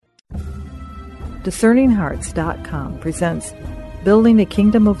DiscerningHearts.com presents Building a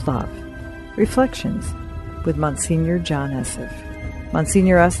Kingdom of Love, Reflections with Monsignor John Esseff.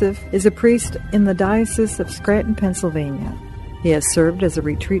 Monsignor Esseff is a priest in the Diocese of Scranton, Pennsylvania. He has served as a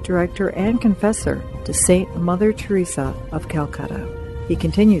retreat director and confessor to Saint Mother Teresa of Calcutta. He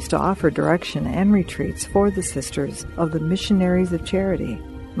continues to offer direction and retreats for the Sisters of the Missionaries of Charity.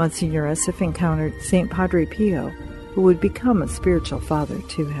 Monsignor Esseff encountered Saint Padre Pio, who would become a spiritual father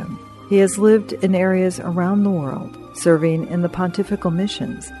to him. He has lived in areas around the world, serving in the Pontifical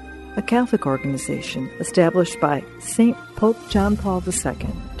Missions, a Catholic organization established by Saint Pope John Paul II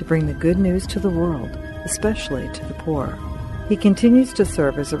to bring the good news to the world, especially to the poor. He continues to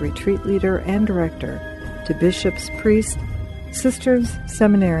serve as a retreat leader and director to bishops, priests, sisters,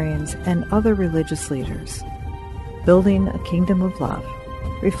 seminarians, and other religious leaders. Building a Kingdom of Love,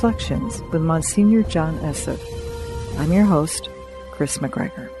 Reflections with Monsignor John Esseff. I'm your host, Chris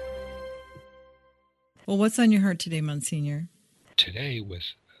McGregor. Well, what's on your heart today, Monsignor? Today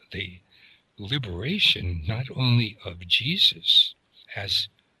was the liberation not only of Jesus as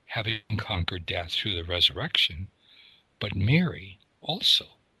having conquered death through the resurrection, but Mary also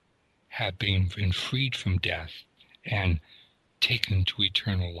having been freed from death and taken to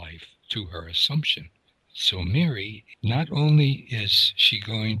eternal life through her assumption. So Mary, not only is she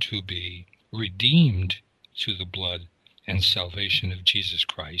going to be redeemed through the blood and salvation of Jesus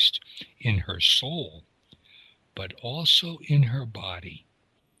Christ in her soul, but also in her body.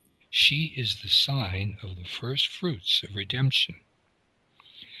 She is the sign of the first fruits of redemption.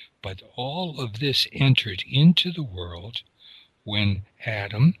 But all of this entered into the world when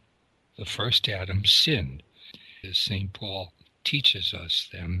Adam, the first Adam, sinned. As St. Paul teaches us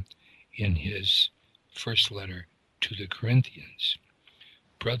them in his first letter to the Corinthians.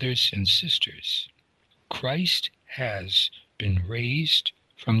 Brothers and sisters, Christ has been raised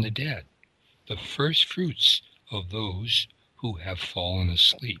from the dead, the first fruits of those who have fallen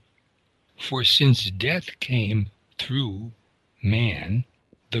asleep. For since death came through man,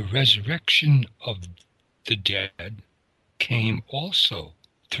 the resurrection of the dead came also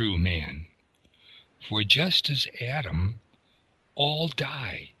through man. For just as Adam all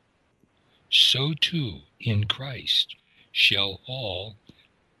die, so too in Christ shall all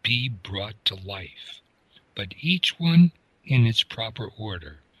be brought to life, but each one in its proper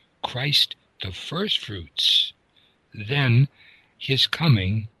order. Christ the first fruits, then his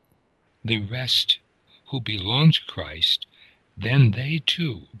coming, the rest who belong to Christ, then they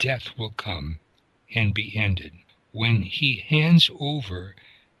too, death will come and be ended, when he hands over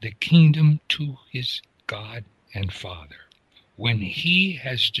the kingdom to his God and Father, when he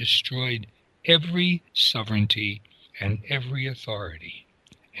has destroyed every sovereignty and every authority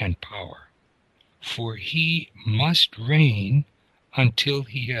and power. For he must reign until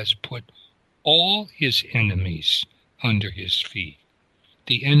he has put all his enemies under his feet.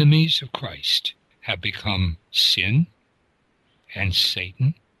 The enemies of Christ have become sin and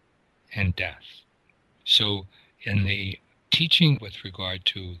Satan and death. So in the teaching with regard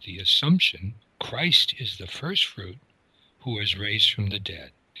to the Assumption, Christ is the first fruit who was raised from the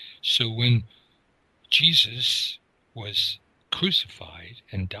dead. So when Jesus was crucified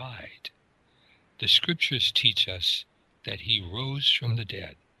and died, the scriptures teach us that he rose from the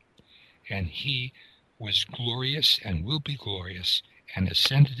dead, and he was glorious and will be glorious and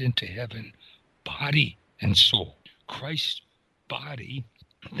ascended into heaven, body and soul. Christ's body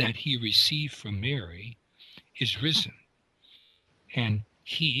that he received from Mary is risen, and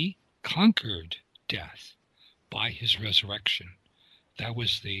he conquered death by his resurrection. That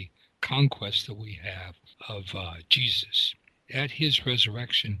was the conquest that we have of Jesus. At his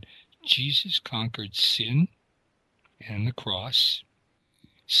resurrection, Jesus conquered sin and the cross,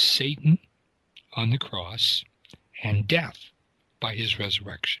 Satan on the cross, and death by his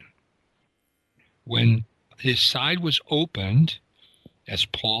resurrection. When his side was opened, as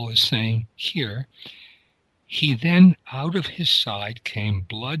Paul is saying here, he then out of his side came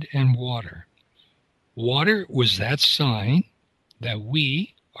blood and water. Water was that sign that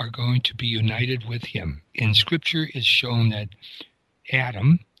we are going to be united with him. In Scripture is shown that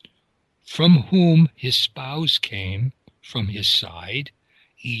Adam, from whom his spouse came from his side,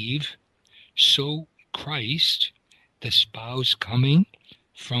 Eve, so Christ, the spouse coming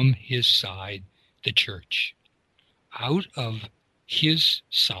from his side, the church. Out of his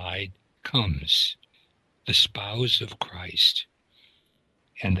side comes the spouse of Christ,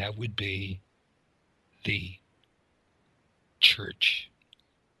 and that would be the church.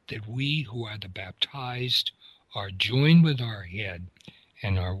 That we who are the baptized are joined with our head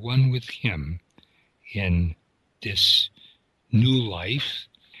and are one with him in this new life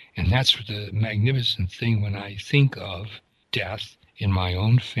And that's the magnificent thing when I think of death in my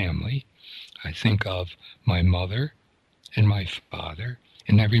own family. I think of my mother and my father,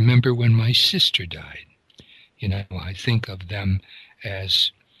 and I remember when my sister died. I think of them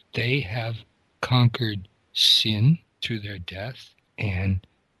as they have conquered sin through their death and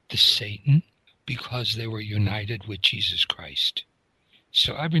the Satan because they were united with Jesus Christ.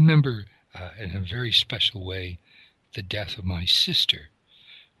 So I remember in a very special way the death of my sister.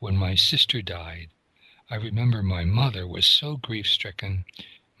 When my sister died, I remember my mother was so grief-stricken.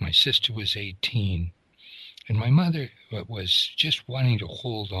 My sister was 18, and my mother was just wanting to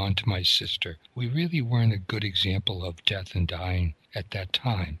hold on to my sister. We really weren't a good example of death and dying at that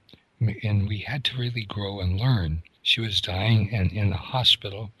time, and we had to really grow and learn. She was dying and in the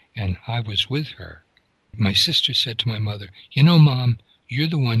hospital, and I was with her. My sister said to my mother, Mom, you're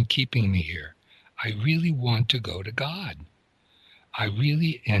the one keeping me here. I really want to go to God.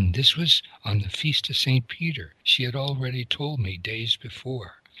 And this was on the Feast of St. Peter. She had already told me days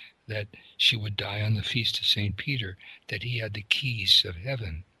before that she would die on the Feast of St. Peter, that he had the keys of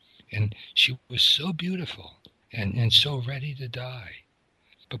heaven. And she was so beautiful and so ready to die.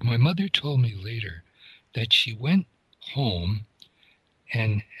 But my mother told me later that she went home,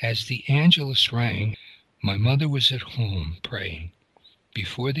 and as the Angelus rang, my mother was at home praying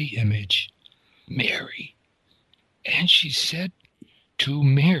before the image, Mary. And she said to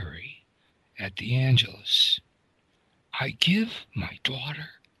Mary at the Angelus, I give my daughter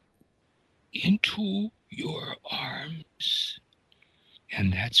into your arms.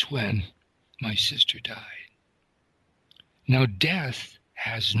 And that's when my sister died. Now death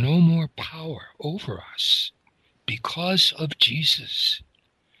has no more power over us because of Jesus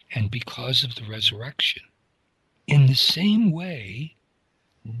and because of the resurrection. In the same way,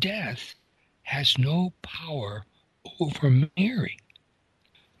 death has no power over Mary.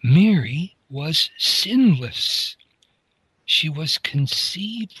 Mary was sinless. She was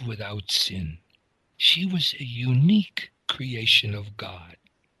conceived without sin. She was a unique creation of God,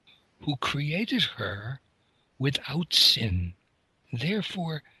 who created her without sin.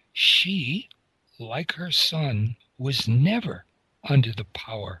 Therefore, she, like her son, was never under the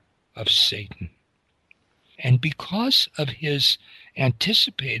power of Satan. And because of his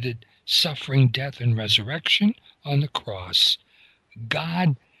anticipated suffering, death, and resurrection on the cross,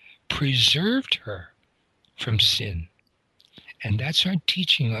 God preserved her from sin. And that's our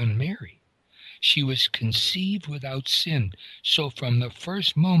teaching on Mary. She was conceived without sin. So from the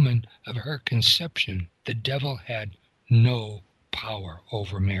first moment of her conception, the devil had no power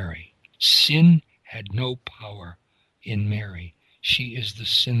over Mary. Sin had no power in Mary. She is the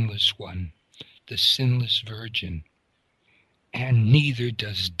sinless one, the sinless virgin. And neither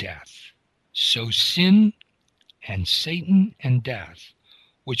does death. So sin and Satan and death,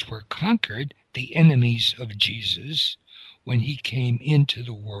 which were conquered, the enemies of Jesus, when he came into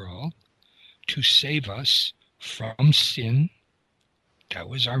the world to save us from sin, that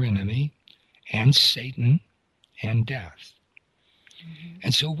was our enemy, and Satan and death.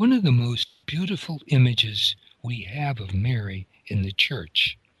 And so one of the most beautiful images we have of Mary in the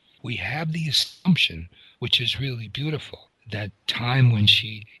church, we have the Assumption, which is really beautiful, that time when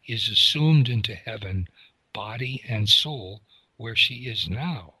she is assumed into heaven, body and soul, where she is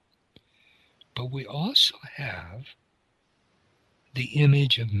now. But we also have the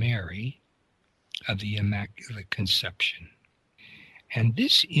image of Mary, of the Immaculate Conception. And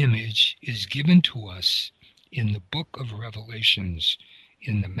this image is given to us in the book of Revelations,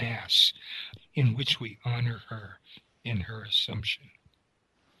 in the Mass, in which we honor her in her Assumption.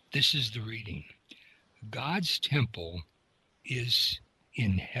 This is the reading. God's temple is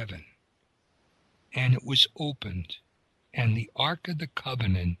in heaven, and it was opened, and the Ark of the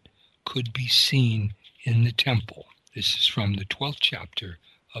Covenant could be seen in the temple. This is from the 12th chapter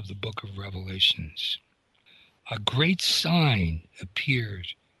of the book of Revelations. A great sign appeared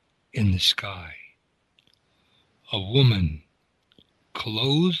in the sky. A woman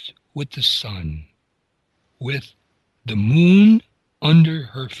clothed with the sun, with the moon under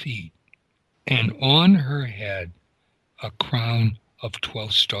her feet, and on her head a crown of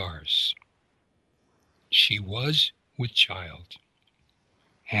 12 stars. She was with child,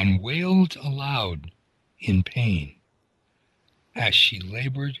 and wailed aloud in pain as she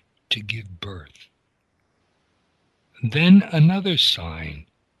labored to give birth. Then another sign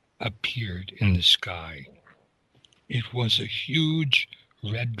appeared in the sky. It was a huge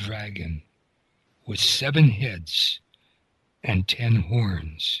red dragon with 7 heads and 10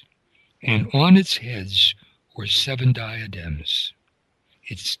 horns, and on its heads were 7 diadems.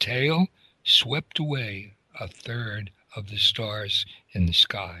 Its tail swept away a third of the stars in the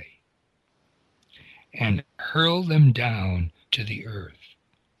sky and hurl them down to the earth.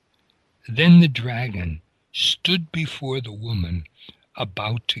 Then the dragon stood before the woman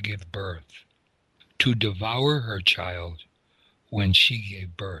about to give birth, to devour her child when she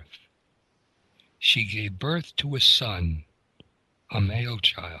gave birth. She gave birth to a son, a male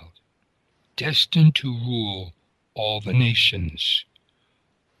child, destined to rule all the nations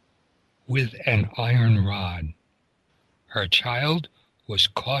with an iron rod. Her child was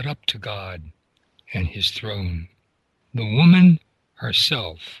caught up to God and his throne. The woman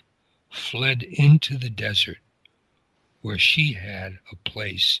herself fled into the desert, where she had a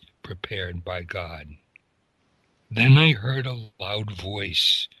place prepared by God. Then I heard a loud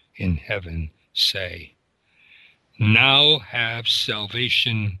voice in heaven say, "Now have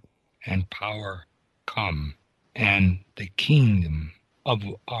salvation and power come, and the kingdom of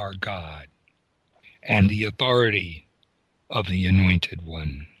our God, and the authority of the Anointed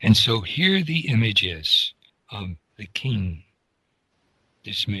One." And so here the image is of the King,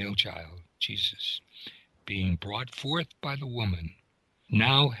 this male child, Jesus, being brought forth by the woman.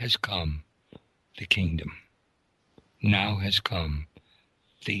 Now has come the kingdom. Now has come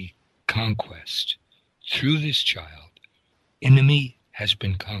the conquest. Through this child, enemy has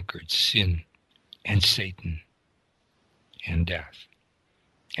been conquered, sin and Satan and death.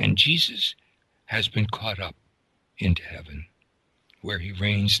 And Jesus has been caught up into heaven, where he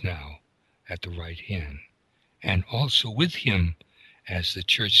reigns now at the right hand. And also with him, as the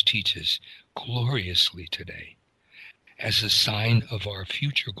church teaches gloriously today, as a sign of our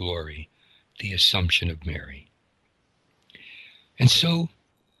future glory, the Assumption of Mary. And so,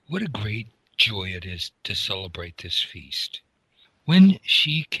 what a great joy it is to celebrate this feast. When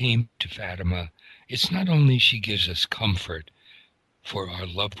she came to Fatima, it's not only she gives us comfort for our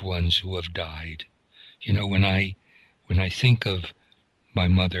loved ones who have died. You know, when I think of my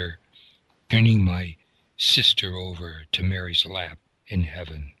mother turning my sister over to Mary's lap in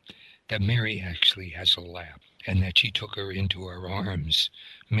heaven, that Mary actually has a lap, and that she took her into her arms.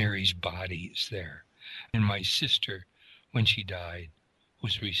 Mary's body is there. And my sister, when she died,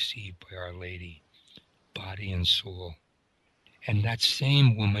 was received by Our Lady, body and soul. And that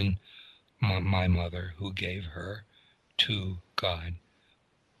same woman, my mother, who gave her to God,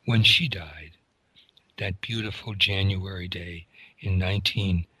 when she died, that beautiful January day in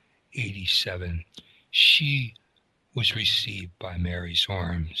 1987, she was received by Mary's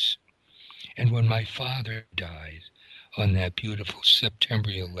arms. And when my father died on that beautiful September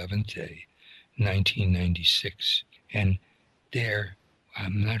 11th day, 1996, and there,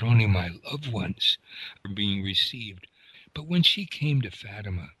 not only my loved ones were being received, but when she came to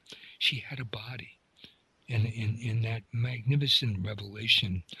Fatima, she had a body. And in that magnificent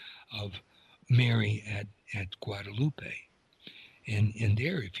revelation of Mary at Guadalupe, and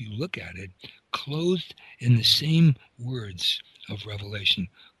there, if you look at it, clothed in the same words of Revelation,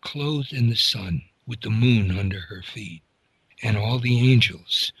 clothed in the sun, with the moon under her feet, and all the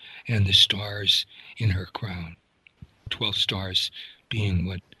angels and the stars in her crown. 12 stars being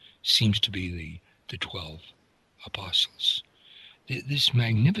what seems to be the 12 apostles. This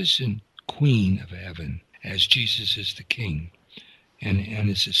magnificent queen of heaven, as Jesus is the king and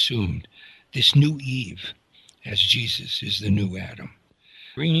is assumed, this new Eve, as Jesus is the new Adam,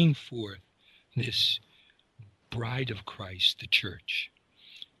 bringing forth this bride of Christ, the church,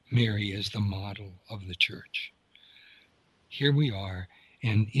 Mary as the model of the church. Here we are,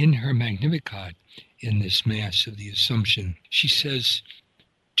 and in her Magnificat, in this Mass of the Assumption, she says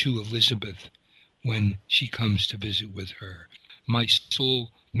to Elizabeth when she comes to visit with her, "My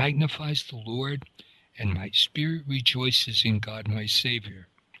soul magnifies the Lord, and my spirit rejoices in God my Savior."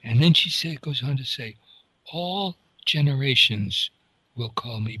 And then she goes on to say, "All generations will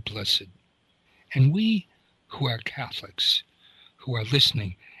call me blessed." And we who are Catholics, who are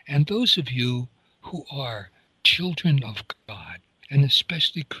listening, and those of you who are children of God, and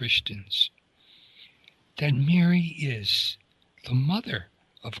especially Christians, that Mary is the mother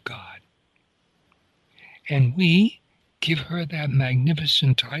of God. And we give her that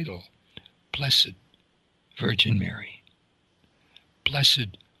magnificent title, Blessed Virgin Mary,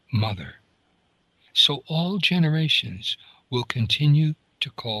 Blessed Mother. So all generations will continue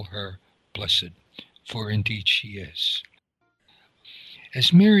to call her blessed, for indeed she is.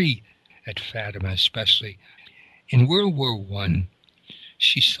 As Mary at Fatima especially, in World War I,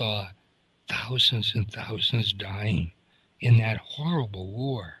 she saw thousands and thousands dying in that horrible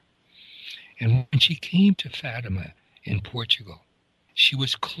war. And when she came to Fatima in Portugal, she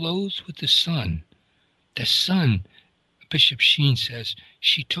was clothed with the sun. The sun, Bishop Sheen says,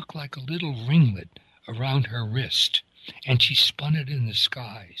 she took like a little ringlet around her wrist. and she spun it in the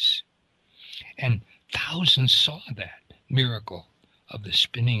skies. And thousands saw that miracle of the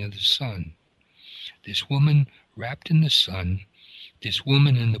spinning of the sun. This woman wrapped in the sun, this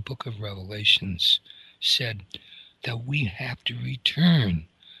woman in the book of Revelations said that we have to return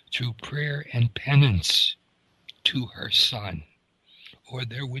through prayer and penance to her son, or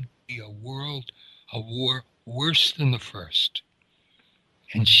there would be a war worse than the first.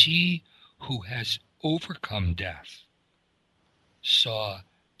 And she who has overcome death saw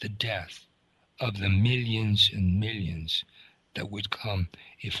the death of the millions and millions that would come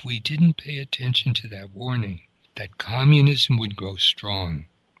if we didn't pay attention to that warning that communism would grow strong.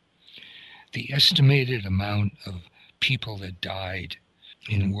 The estimated amount of people that died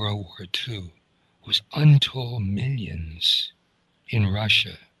in World War II was untold millions in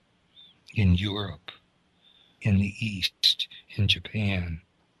Russia, in Europe, in the East, in Japan,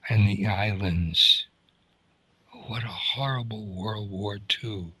 and the islands. What a horrible World War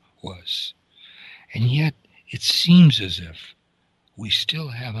II was. And yet it seems as if we still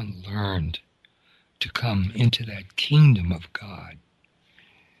haven't learned to come into that kingdom of God.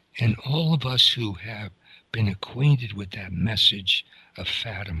 And all of us who have been acquainted with that message of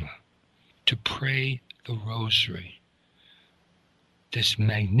Fatima, to pray the rosary, this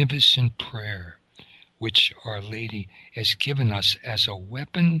magnificent prayer which Our Lady has given us as a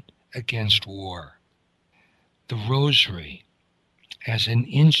weapon against war. The rosary as an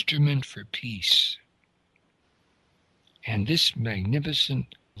instrument for peace. And this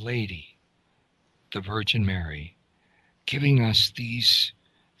magnificent lady, the Virgin Mary, giving us these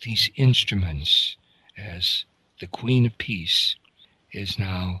instruments as the Queen of Peace, is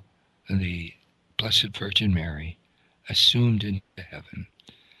now the Blessed Virgin Mary assumed into heaven.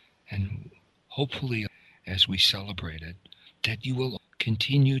 And hopefully, as we celebrate it, that you will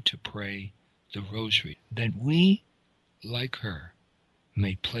continue to pray the rosary, that we, like her,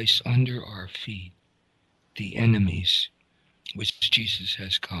 may place under our feet the enemies which Jesus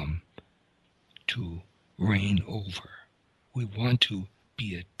has come to reign over. We want to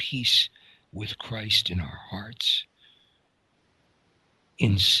be at peace with Christ in our hearts,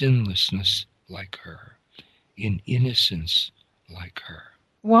 in sinlessness like her, in innocence like her.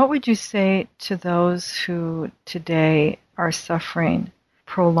 What would you say to those who today are suffering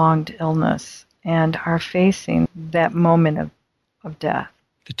prolonged illness and are facing that moment of death?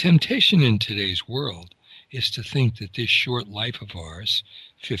 The temptation in today's world is to think that this short life of ours,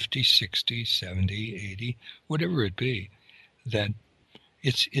 50, 60, 70, 80, whatever it be, that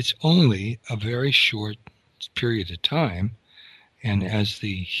it's only a very short period of time. And as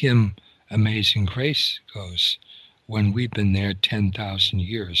the hymn Amazing Grace goes, when we've been there 10,000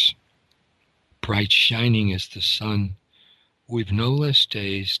 years, bright shining as the sun, we've no less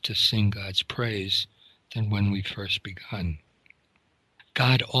days to sing God's praise than when we first begun.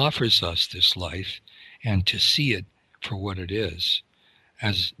 God offers us this life, and to see it for what it is,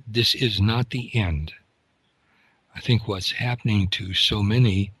 as this is not the end. I think what's happening to so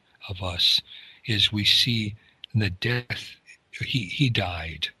many of us is we see the death, he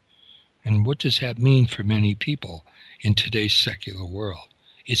died. And what does that mean for many people in today's secular world?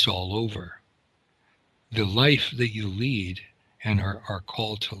 It's all over. The life that you lead and are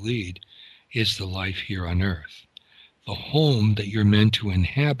called to lead is the life here on earth. The home that you're meant to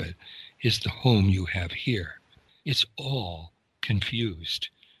inhabit is the home you have here. It's all confused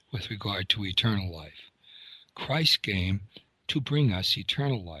with regard to eternal life. Christ came to bring us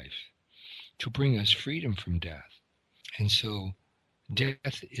eternal life, to bring us freedom from death. And so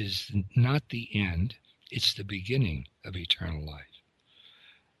death is not the end, it's the beginning of eternal life.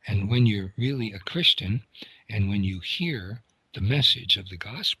 And when you're really a Christian, and when you hear the message of the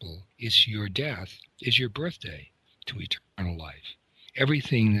gospel, is your death is your birthday to eternal life.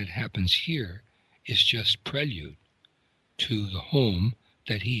 Everything that happens here is just prelude to the home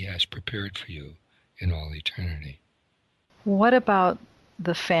that he has prepared for you in all eternity. What about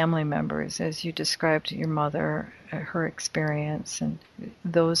the family members, as you described your mother, her experience, and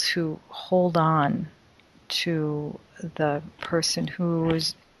those who hold on to the person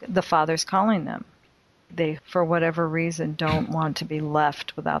who's the Father's calling them? They, for whatever reason, don't want to be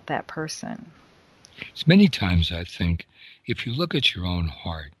left without that person. It's many times I think, if you look at your own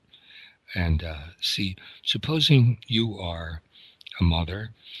heart and see, supposing you are a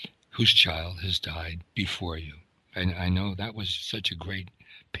mother whose child has died before you. And I know that was such a great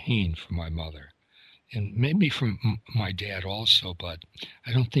pain for my mother, and maybe for my dad also, but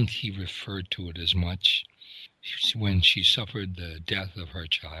I don't think he referred to it as much. When she suffered the death of her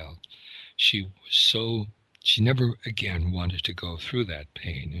child, she never again wanted to go through that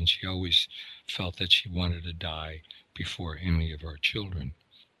pain, and she always felt that she wanted to die before any of our children.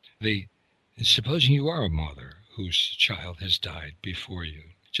 Supposing you are a mother whose child has died before you.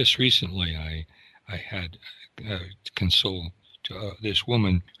 Just recently, I had console to this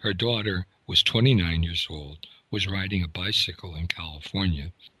woman. Her daughter was 29 years old, was riding a bicycle in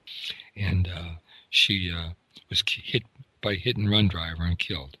California, and she was hit by a hit-and-run driver and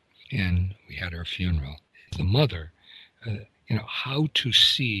killed. And we had her funeral. The mother, how to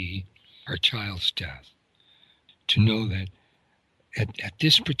see her child's death, to know that at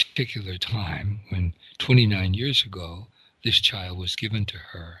this particular time, when 29 years ago, this child was given to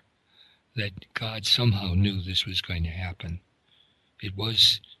her, that God somehow knew this was going to happen. It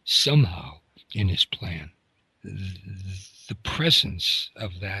was somehow in his plan. The presence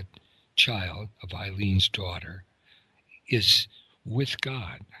of that child, of Eileen's daughter, is with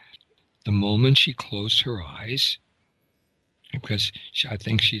God. The moment she closed her eyes, because I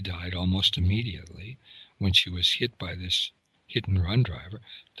think she died almost immediately when she was hit by this hit-and-run driver,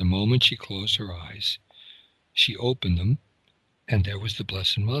 the moment she closed her eyes, she opened them, and there was the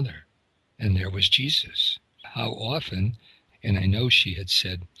Blessed Mother, and there was Jesus. How often, and I know she had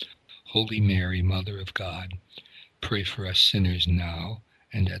said, Holy Mary, Mother of God, pray for us sinners now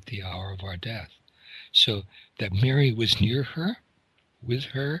and at the hour of our death. So that Mary was near her, with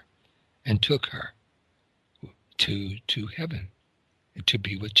her, and took her to heaven, to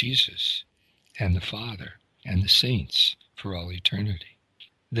be with Jesus and the Father and the saints for all eternity.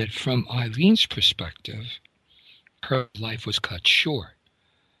 That from Eileen's perspective, her life was cut short.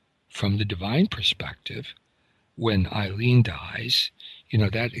 From the divine perspective, when Eileen dies,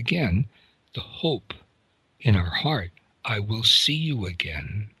 that again, the hope in our heart, I will see you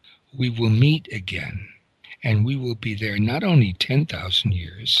again. We will meet again. And we will be there not only 10,000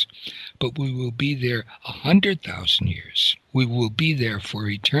 years, but we will be there 100,000 years. We will be there for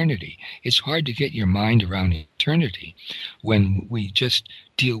eternity. It's hard to get your mind around eternity when we just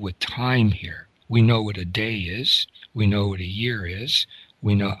deal with time here. We know what a day is. We know what a year is.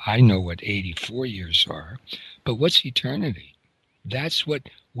 I know what 84 years are. But what's eternity? That's what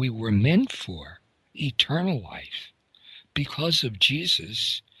we were meant for, eternal life. Because of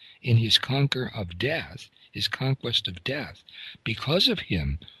Jesus in his conquest of death, because of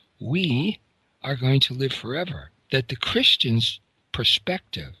him, we are going to live forever. That the Christian's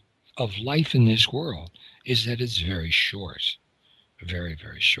perspective of life in this world is that it's very short, very,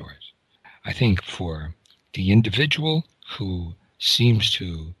 very short. I think for the individual who seems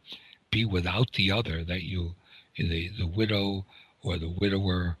to be without the other, that the widow or the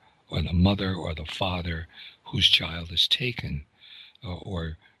widower or the mother or the father whose child is taken,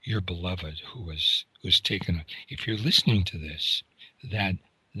 or your beloved who was taken. If you're listening to this,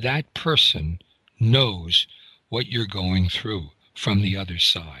 that person knows what you're going through from the other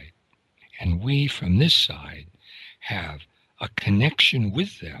side. And we from this side have a connection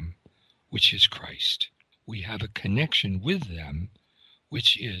with them, which is Christ. We have a connection with them,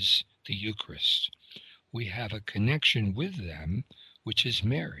 which is the Eucharist. We have a connection with them, which is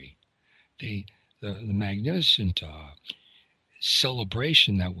Mary. The magnificent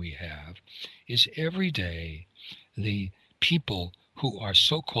celebration that we have is every day the people who are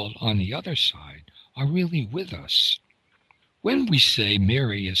so-called on the other side are really with us. When we say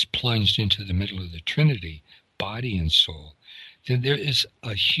Mary is plunged into the middle of the Trinity, body and soul, then there is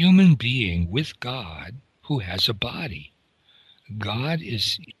a human being with God who has a body. God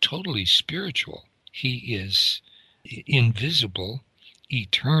is totally spiritual. He is invisible,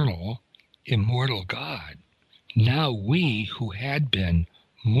 eternal, immortal God. Now we who had been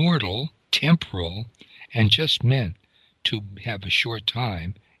mortal, temporal, and just meant to have a short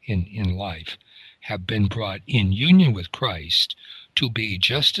time in life, have been brought in union with Christ to be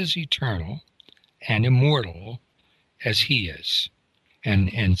just as eternal and immortal as he is.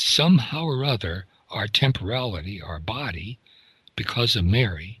 And somehow or other, our temporality, our body, because of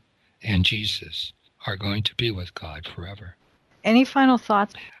Mary and Jesus, are going to be with God forever. Any final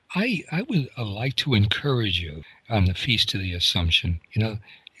thoughts? I would like to encourage you on the Feast of the Assumption.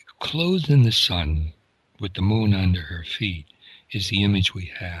 Clothed in the sun with the moon under her feet is the image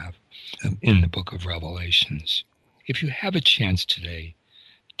we have in the book of Revelations. If you have a chance today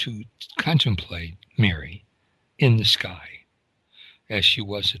to contemplate Mary in the sky, as she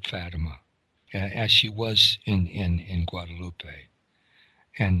was at Fatima, as she was in Guadalupe,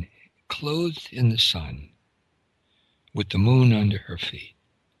 and clothed in the sun with the moon under her feet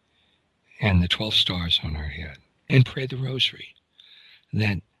and the 12 stars on her head, and pray the rosary,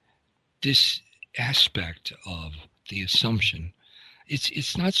 that this aspect of the Assumption,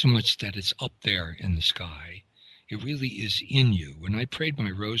 it's not so much that it's up there in the sky, it really is in you. When I prayed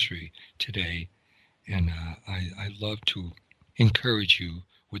my rosary today, And I love to encourage you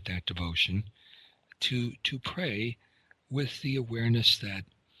with that devotion to pray with the awareness that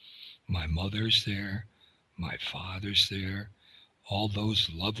my mother's there, my father's there, all those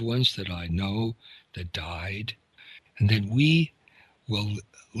loved ones that I know that died, and that we will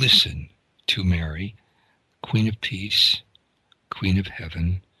listen to Mary, Queen of Peace, Queen of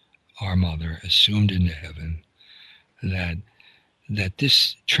Heaven, our Mother, assumed into heaven, that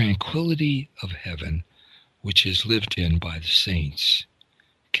this tranquility of heaven, which is lived in by the saints,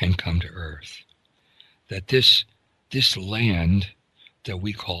 can come to earth. That this land that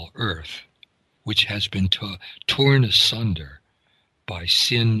we call earth, which has been torn asunder by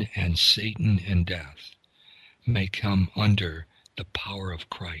sin and Satan and death, may come under the power of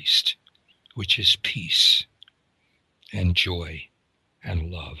Christ, which is peace and joy and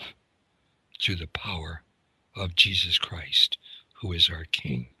love, through the power of Jesus Christ, who is our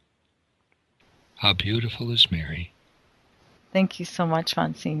King. How beautiful is Mary. Thank you so much,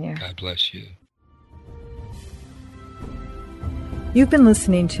 Monsignor. God bless you. You've been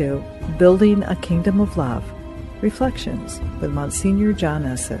listening to Building a Kingdom of Love, Reflections with Monsignor John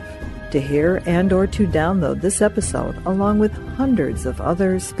Esseff. To hear and or to download this episode, along with hundreds of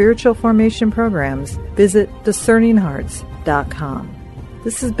other spiritual formation programs, visit discerninghearts.com.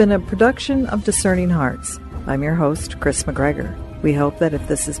 This has been a production of Discerning Hearts. I'm your host, Chris McGregor. We hope that if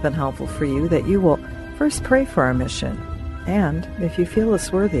this has been helpful for you, that you will first pray for our mission. And if you feel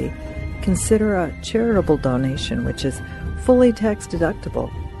us worthy, consider a charitable donation, which is fully tax deductible,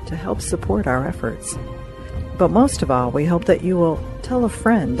 to help support our efforts. But most of all, we hope that you will tell a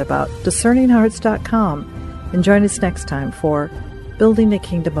friend about discerninghearts.com and join us next time for Building a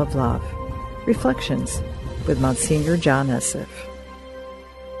Kingdom of Love, Reflections with Monsignor John Esseff.